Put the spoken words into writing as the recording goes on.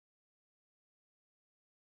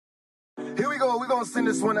Here we go. We're going to send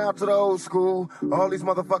this one out to the old school. All these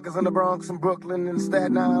motherfuckers in the Bronx and Brooklyn and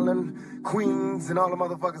Staten Island, Queens, and all the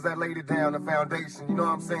motherfuckers that laid it down, the foundation. You know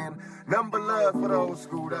what I'm saying? Number love for the old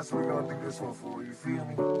school. That's what we're going to do this one for. You feel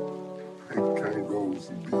me? Can't go with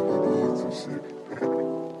some DVDs and shit.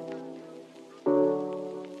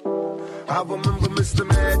 I remember Mr.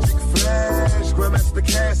 Magic Flash, Grandmaster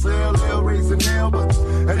Cass, LL, raising elbows.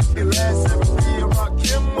 And if it lasts every year, Rock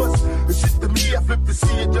Kim was the shit to me. I flipped to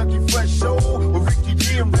see a Junkie Fresh show with Ricky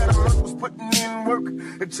G and Red Alert was putting in work.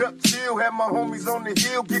 And Chuck Chill had my homies on the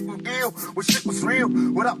hill getting ill when shit was real.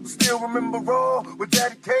 What I still remember raw with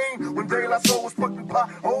Daddy Kane when De La Soul was putting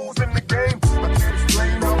potholes in the game. I can't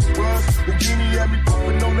explain how it was. Houdini had me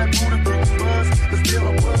pumping on that Buddha King buzz. Cause there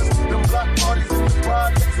I was, them block parties in the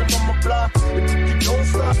projects and on my block. And you don't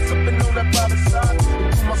stop sipping on that private side.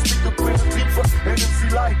 And through my speaker print deeper and MC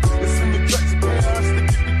Light. It's in the tracks of chaos to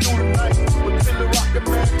get me through the night. But till the rockin'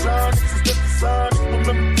 man John, it's just the sign.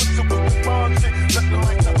 Remember push it with the bond shit. Nothing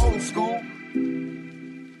like the old school.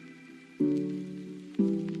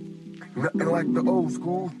 Nothing like the old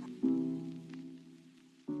school.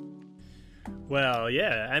 Well,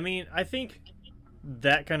 yeah. I mean, I think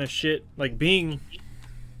that kind of shit, like being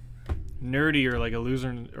nerdy or like a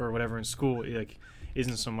loser or whatever in school, like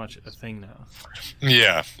isn't so much a thing now.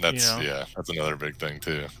 Yeah, that's that's another big thing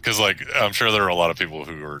too. Because like I'm sure there were a lot of people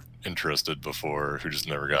who were interested before who just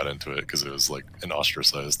never got into it because it was like an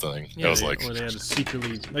ostracized thing. Yeah, it was like, or they had to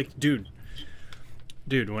secretly like, dude.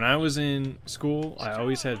 When I was in school, I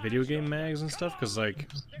always had video game mags and stuff because like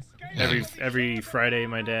every Friday,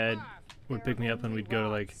 my dad would pick me up and we'd go to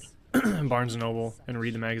like Barnes and Noble and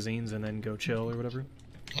read the magazines and then go chill or whatever.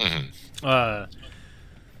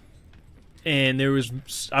 And there was,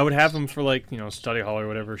 I would have them for like, study hall or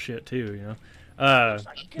whatever shit too,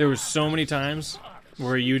 there was so many times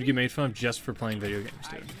where you would get made fun of just for playing video games,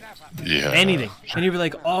 dude. Yeah. Anything. And you'd be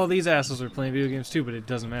like, oh, these assholes are playing video games too, but it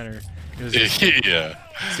doesn't matter. It was just,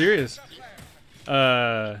 serious.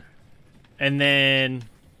 And then,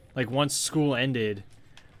 like, once school ended,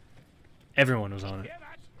 everyone was on it.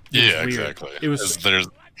 Yeah, exactly. It was.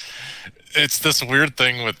 It's this weird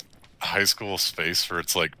thing with high school space where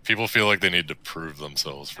it's like people feel like they need to prove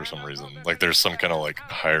themselves for some reason. Like there's some kind of like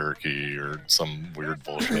hierarchy or some weird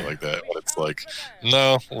bullshit like that. But it's like,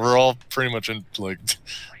 no, we're all pretty much in like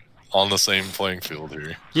on the same playing field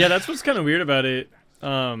here. Yeah, that's what's kind of weird about it.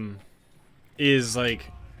 Is like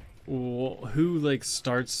who like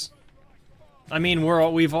starts. I mean, we're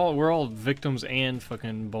all victims and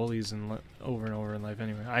fucking bullies and over in life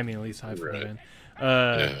anyway. I mean, at least I've been.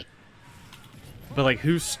 But like,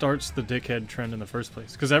 who starts the dickhead trend in the first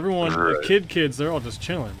place? Because everyone, the kids, they're all just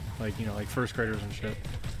chilling, like like first graders and shit.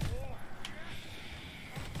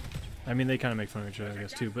 I mean, they kind of make fun of each other, I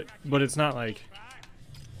guess, too. But it's not like.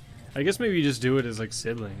 I guess maybe you just do it as like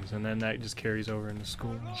siblings, and then that just carries over into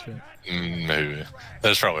school and shit. Maybe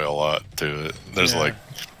there's probably a lot to it. There's like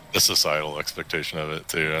the societal expectation of it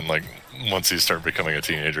too, and like once you start becoming a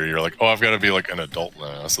teenager, you're like, oh, I've got to be like an adult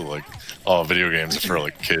now. So like, oh, video games are for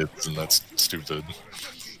like kids, and that's stupid.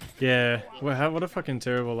 Yeah, what a fucking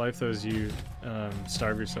terrible life though. Is you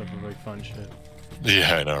starve yourself with like fun shit.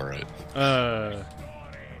 Yeah, I know, right?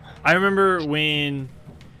 I remember when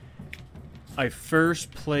I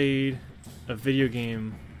first played a video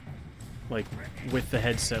game, like with the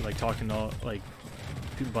headset, like talking to like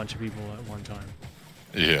a bunch of people at one time.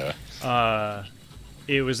 Yeah.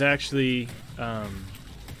 It was actually the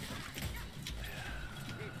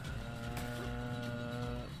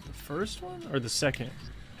first one or the second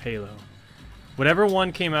Halo. Whatever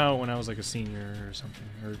one came out when I was like a senior or something,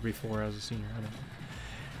 or before I was a senior, I don't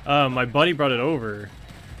know. My buddy brought it over,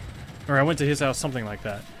 or I went to his house, something like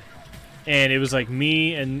that. And it was like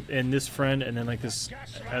me and this friend, and then like this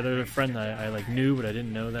other friend that I like knew but I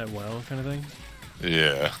didn't know that well, kind of thing.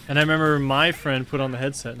 Yeah. And I remember my friend put on the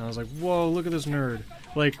headset, and I was like, "Whoa, look at this nerd!"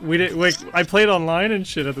 Like we did, like I played online and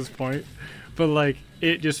shit at this point, but like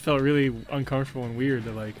it just felt really uncomfortable and weird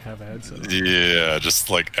to like have a headset on. Yeah,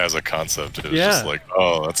 just like as a concept, it was just like,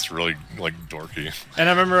 oh, that's really like dorky. And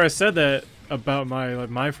I remember I said that about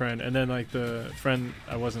my friend, and then like the friend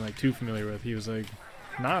I wasn't like too familiar with, he was like,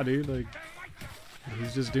 "Nah, dude, like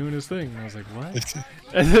he's just doing his thing." And I was like, "What?"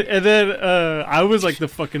 and then I was like the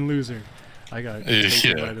fucking loser. I got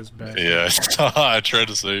taken by this bad. Yeah, I tried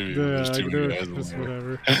to save you. Yeah, There's too many guys just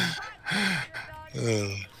whatever.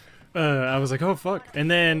 I was like, oh fuck.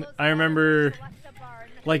 And then I remember,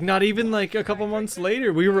 like, not even like a couple months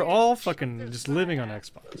later, we were all fucking just living on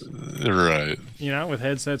Xbox. Right. With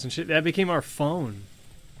headsets and shit. That became our phone.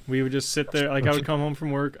 We would just sit there. Like, I would come home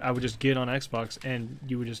from work, I would just get on Xbox, and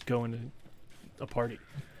you would just go into a party.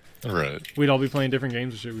 Right. We'd all be playing different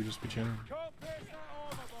games and shit. We'd just be chilling.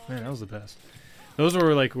 Man, that was the best. Those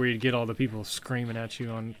were like where you'd get all the people screaming at you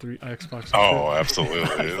on Xbox. Oh,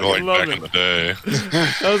 absolutely. Like back in the day.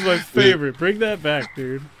 That was my favorite. Bring that back,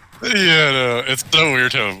 dude. Yeah, no, it's so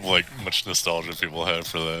weird how like much nostalgia people have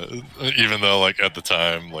for that. Even though like at the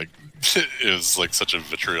time, like it was like such a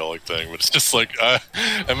vitriolic thing, but it's just like I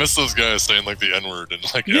miss those guys saying like the N-word and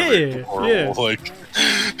like every horrible, like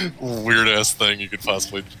weird ass thing you could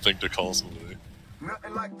possibly think to call somebody.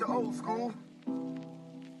 Nothing like the old school.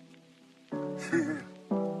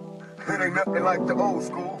 It ain't nothing like the old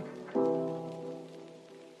school.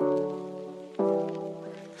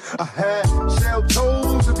 I had shell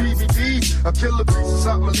toes and BBDs. I kill a piece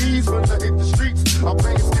inside my leaves when I hit the streets. I'll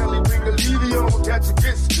bang a skelly, bring a levy on, catch a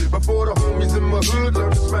kiss. Before the homies in my hood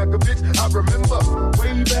learn to smack a bitch. I remember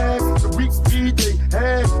way back, the week feed they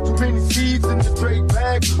had too many seeds in the trade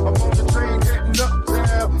bag. I'm on the train heading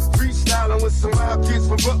uptown, freestyling with some wild kids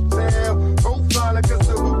from uptown. Profiling cause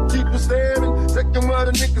the hoop keep me staring, checking what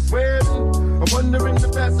a nigga's wearing. I'm wondering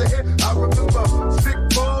if that's ahead. I remember stick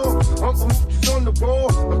ball, Uncle Hoop's on the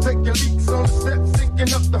wall. I'm taking leaks on the steps,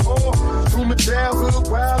 sinking up the hall. Through my childhood,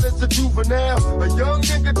 wild as a juvenile. A young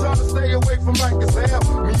nigga trying to stay away from Mike as hell.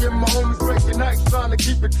 Me and my homies breaking nights trying to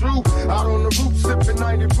keep it true. Out on the roof, sipping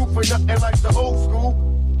 90 proof, ain't nothing like the old school.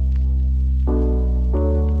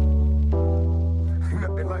 Ain't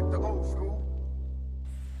nothing like the old school.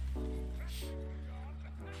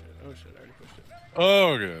 Oh shit, I already pushed it.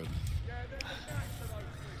 Oh, good.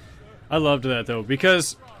 I loved that though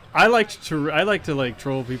because I like to like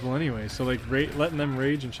troll people anyway. So like letting them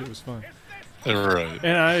rage and shit was fun. Right.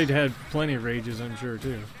 And I had plenty of rages, I'm sure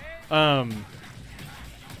too. And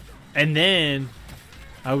then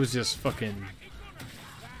I was just fucking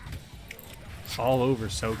all over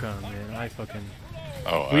SOCON, man. I fucking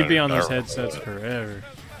we'd be on those headsets forever.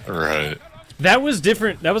 Right. That was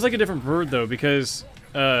different. That was like a different bird though because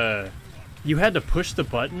you had to push the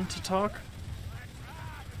button to talk.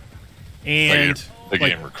 And the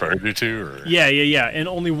game required you to, or yeah, and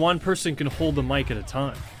only one person can hold the mic at a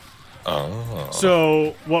time. Oh.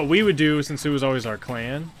 So what we would do, since it was always our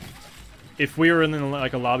clan, if we were in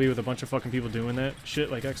like a lobby with a bunch of fucking people doing that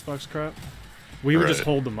shit, like Xbox crap, we would just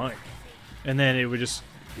hold the mic, and then we would just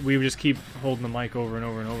keep holding the mic over and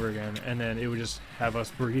over and over again, and then it would just have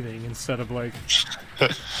us breathing instead of like,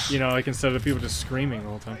 like instead of people just screaming the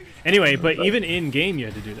whole time. Anyway, but even in game you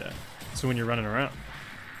had to do that. So when you're running around.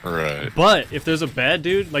 Right. But if there's a bad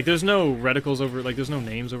dude, like there's no reticles over, like there's no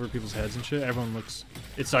names over people's heads and shit. Everyone looks.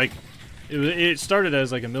 It's like it started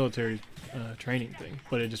as like a military training thing,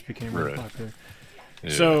 but it just became really popular. Yeah.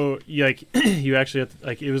 So you actually have to,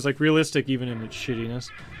 like it was like realistic even in its shittiness.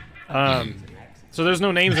 So there's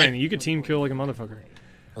no names or anything. You could team kill like a motherfucker.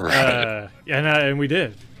 Right. And we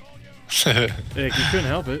did. Like, you couldn't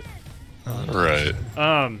help it. Right.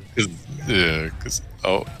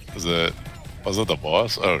 Was that the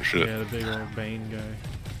boss? Oh shit. Yeah, the big old Bane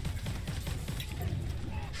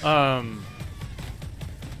guy.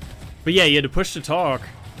 But yeah, you had to push to talk.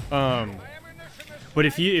 But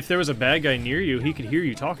if there was a bad guy near you, he could hear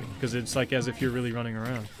you talking because it's like as if you're really running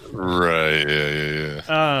around. Right.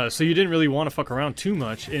 Yeah. So you didn't really want to fuck around too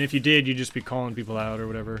much, and if you did, you'd just be calling people out or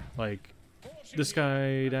whatever, like this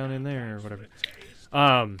guy down in there or whatever.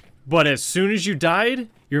 But as soon as you died,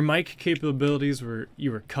 your mic capabilities were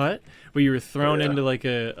cut, but you were thrown into like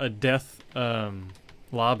a death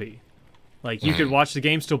lobby. Like you could watch the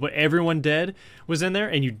game still, but everyone dead was in there,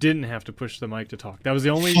 and you didn't have to push the mic to talk. That was the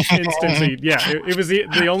only instance. It was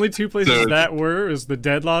the only two places that was the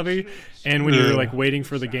dead lobby, and when you were like waiting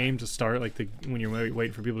for the game to start, like when you're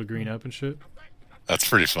waiting for people to green up and shit. That's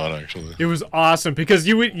pretty fun, actually. It was awesome because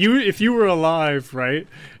you if you were alive, right,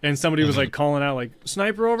 and somebody was like calling out like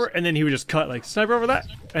sniper over, and then he would just cut like sniper over that,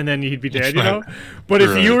 and then he'd be dead, you know. But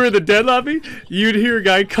if you were in the dead lobby, you'd hear a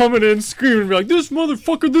guy coming in screaming, be like, "This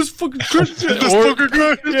motherfucker, this fucking it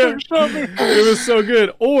was so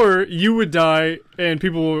good. Or you would die, and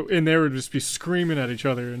people in there would just be screaming at each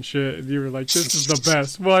other and shit. And you were like, "This is the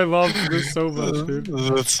best." Well, I loved this so much, dude.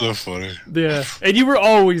 That's so funny. Yeah, and you were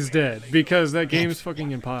always dead because that game is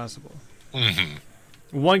fucking impossible.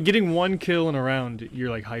 Getting one kill in a round,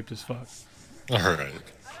 you're like hyped as fuck. All right.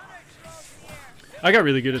 I got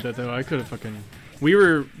really good at that though. I could have fucking. We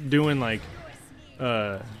were doing like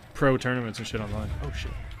pro tournaments and shit online. Oh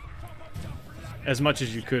shit. As much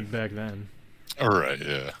as you could back then. All right.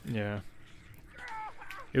 Yeah. Yeah.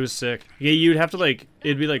 It was sick. Yeah, you'd have to like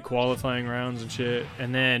it'd be like qualifying rounds and shit,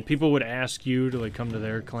 and then people would ask you to like come to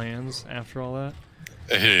their clans after all that.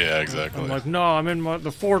 Yeah, exactly. I'm like, no, I'm in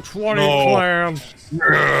the 420 clan.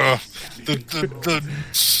 Yeah, the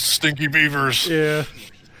stinky beavers. Yeah.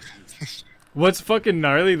 What's fucking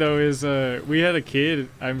gnarly though is we had a kid,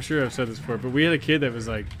 I'm sure I've said this before, but we had a kid that was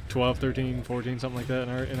like 12, 13, 14, something like that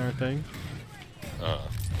in our thing.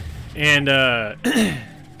 And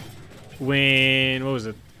when what was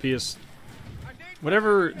it? PS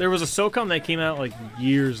whatever, there was a SOCOM that came out like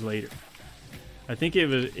years later. I think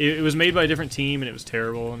it was made by a different team and it was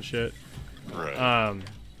terrible and shit. Right.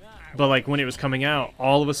 But like when it was coming out,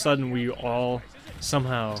 all of a sudden we all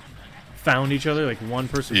somehow found each other. Like one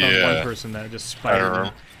person found one person that just spied. I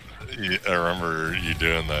remember you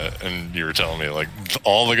doing that, and you were telling me like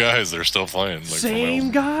all the guys they're still playing. Like,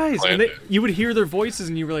 same guys, and you would hear their voices,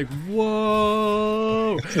 and you were like,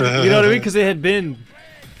 "Whoa!" You know what I mean? Because it had been,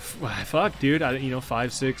 fuck, dude,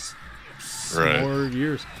 5, 6 more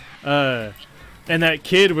years. And that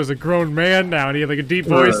kid was a grown man now, and he had like a deep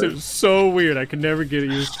voice. It was so weird. I could never get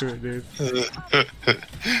used to it, dude.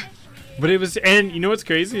 But it was, and you know what's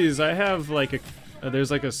crazy is I have like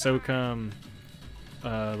there's like a SOCOM,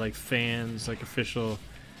 like fans, like official,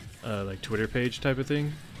 like Twitter page type of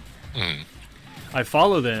thing. I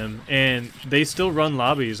follow them, and they still run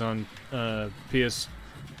lobbies on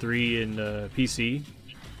PS3 and PC.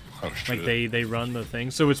 Oh, shit. Like they run the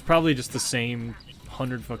thing, so it's probably just the same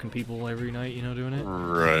 100 fucking people every night, you know, doing it.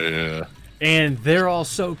 Right. Yeah. And they're all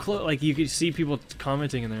so close. Like you could see people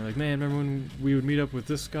commenting, and they're like, "Man, remember when we would meet up with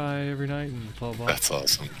this guy every night?" And blah blah. That's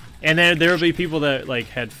awesome. And then there would be people that like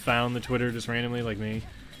had found the Twitter just randomly, like me,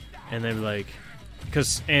 and they'd be like,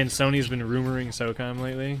 and Sony's been rumoring SOCOM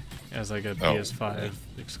lately as like a PS5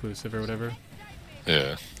 exclusive or whatever.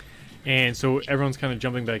 Yeah. And so everyone's kind of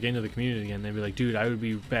jumping back into the community again. They'd be like, "Dude, I would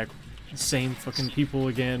be back, same fucking people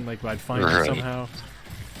again. Like I'd find it somehow."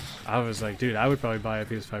 I was like, dude, I would probably buy a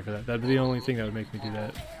PS5 for that. That'd be the only thing that would make me do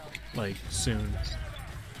that, like, soon.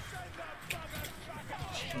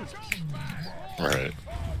 Jesus. Right.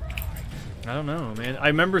 I don't know, man. I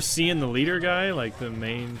remember seeing the leader guy, like the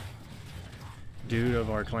main dude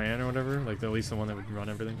of our clan or whatever, like at least the one that would run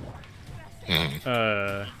everything.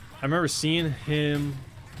 I remember seeing him,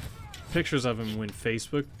 pictures of him when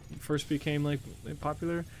Facebook first became like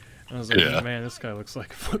popular. I was like, man, this guy looks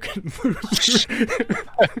like a fucking loser.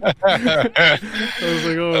 I was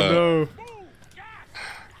like, oh no.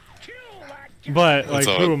 But like,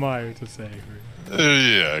 who am I to say?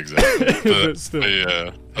 Yeah, exactly. But still.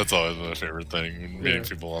 Yeah, that's always my favorite thing. Meeting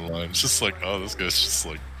people online. It's just like, oh, this guy's just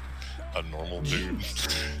like a normal dude.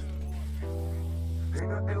 Ain't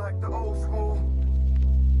nothing like the old school.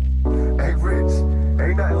 Hey, Rich,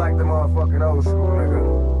 ain't nothing like the motherfucking old school,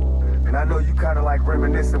 nigga. And I know you kind of like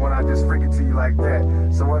reminiscing when I just freak it to you like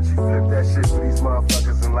that. So why don't you flip that shit for these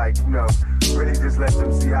motherfuckers and like, you know, really just let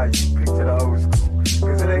them see how you picture the old school.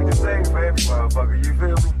 Cause it ain't the same for every motherfucker, you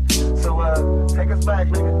feel me? So take us back,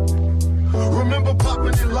 nigga. Remember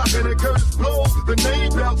popping and locking at Curtis Blow, the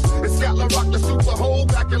name belts, and Scotland rocked the Super Hole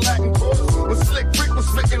back in Latin quarters. When Slick Rick was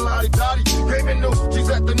flicking Lottie Dottie, came in the she's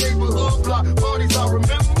at the neighborhood block parties. I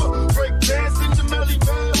remember break dancing to Melly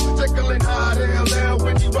Bell, tickling high LL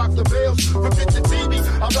when he rocked the bells. Forget the TV,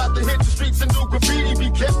 I'm about to hit the streets and do graffiti. Be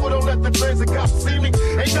careful, don't let the transit cops see me.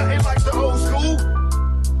 Ain't nothing like the old school.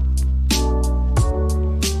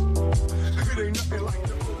 It ain't nothing like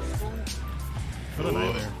the old school. What a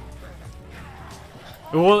nightmare.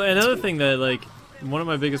 Well, another thing that, like, one of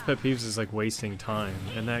my biggest pet peeves is, like, wasting time.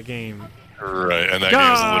 And that game... Right, and that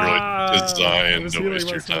game is literally designed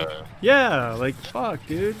to waste your time. Yeah, like, fuck,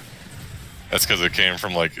 dude. That's because it came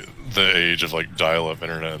from, like, the age of, like, dial-up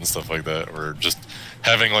internet and stuff like that, where just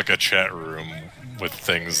having, like, a chat room with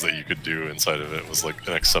things that you could do inside of it was, like,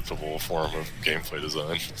 an acceptable form of gameplay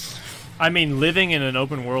design. I mean, living in an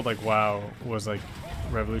open world like WoW was, like...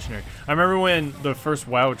 revolutionary. I remember when the first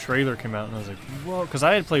WoW trailer came out, and I was like, whoa, because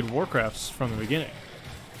I had played Warcraft from the beginning,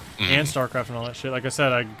 and StarCraft and all that shit. Like I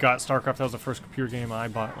said, I got StarCraft. That was the first computer game I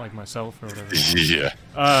bought, like, myself or whatever. Yeah.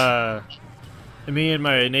 And me and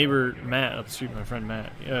my neighbor Matt up the street, my friend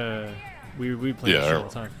Matt, we played that shit all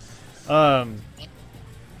the time.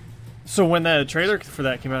 So when that trailer for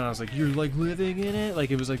that came out, I was like, you're like living in it.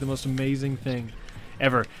 Like, it was like the most amazing thing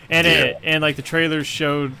ever. And and like the trailers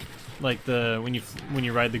showed. Like when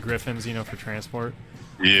you ride the Griffins, you know, for transport.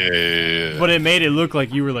 Yeah. But it made it look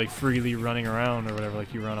like you were like freely running around or whatever,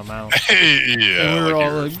 like you were on a mount. Yeah. And we were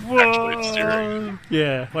all like, whoa.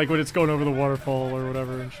 Yeah, like when it's going over the waterfall or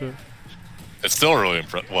whatever and shit. It's still really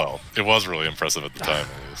impressive. Well, it was really impressive at the time,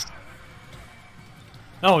 at least.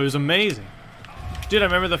 Oh, it was amazing. Dude, I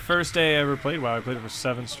remember the first day I ever played WoW. I played it for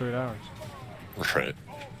 7 straight hours. Right.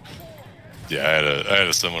 Yeah, I had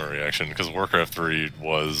a similar reaction because Warcraft 3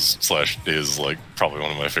 was / is like probably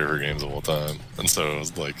one of my favorite games of all time, and so it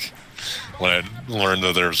was like when I learned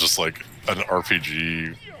that there was just like an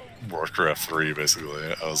RPG Warcraft 3,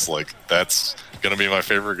 basically, I was like, that's gonna be my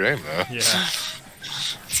favorite game now. Yeah.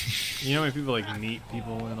 You know when people like meet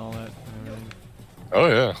people and all that and everything? Oh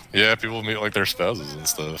yeah, yeah. People meet like their spouses and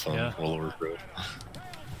stuff on Yeah. World of Warcraft.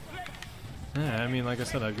 Yeah, I mean, like I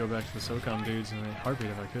said, I'd go back to the SOCOM dudes in a heartbeat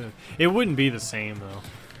if I could. It wouldn't be the same though.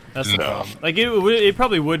 That's the No. problem. Like it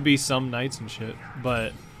probably would be some nights and shit,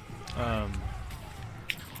 but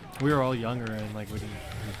we were all younger and like we didn't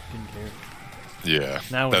care. Yeah,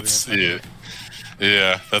 Now we're that's gonna yeah,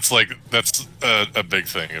 yeah. That's a big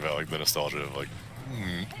thing about like the nostalgia of like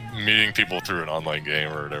meeting people through an online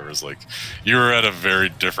game or whatever. Is like you were at a very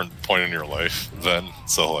different point in your life then,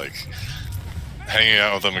 so like hanging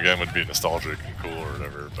out with them again would be nostalgic and cool or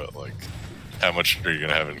whatever. But like, how much are you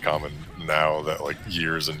gonna have in common now that like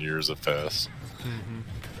years and years have passed?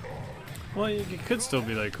 Well, it could still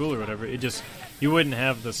be like cool or whatever. It just you wouldn't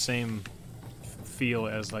have the same feel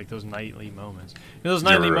as like those nightly moments. You know, those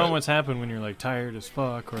nightly You're right. moments happen when you're like tired as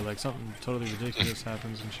fuck or like something totally ridiculous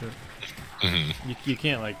happens and shit. Mm-hmm. You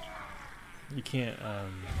can't like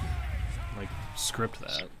script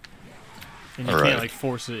that, and you Right. can't like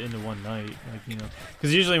force it into one night, like you know,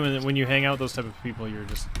 because usually when you hang out with those type of people, you're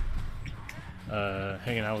just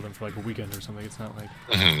hanging out with them for like a weekend or something. It's not like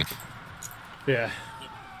yeah.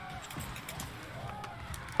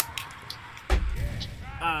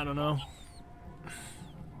 I don't know.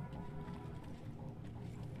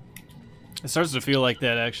 It starts to feel like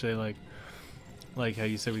that actually, like how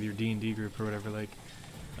you said with your D&D group or whatever. Like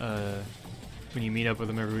when you meet up with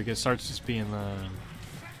them every week, it starts just being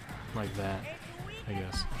like that. I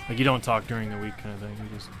guess like you don't talk during the week kind of thing.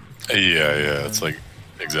 You just Yeah. It's like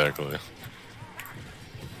exactly.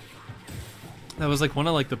 that was like one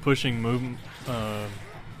of like the pushing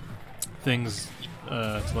things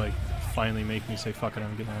to like finally make me say fuck it,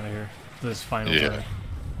 I'm getting out of here. This final day.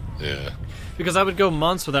 Yeah. Because I would go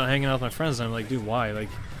months without hanging out with my friends, and I'm like, dude, why? Like,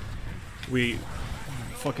 we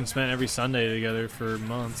fucking spent every Sunday together for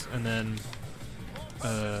months, and then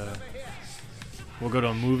we'll go to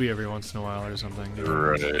a movie every once in a while or something. You know?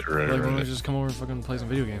 Right. Like, why don't we just come over and fucking play some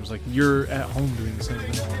video games? Like, you're at home doing the same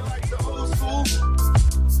thing.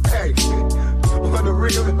 Hey, on the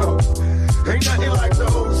real though, ain't nothing like the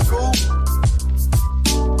old school.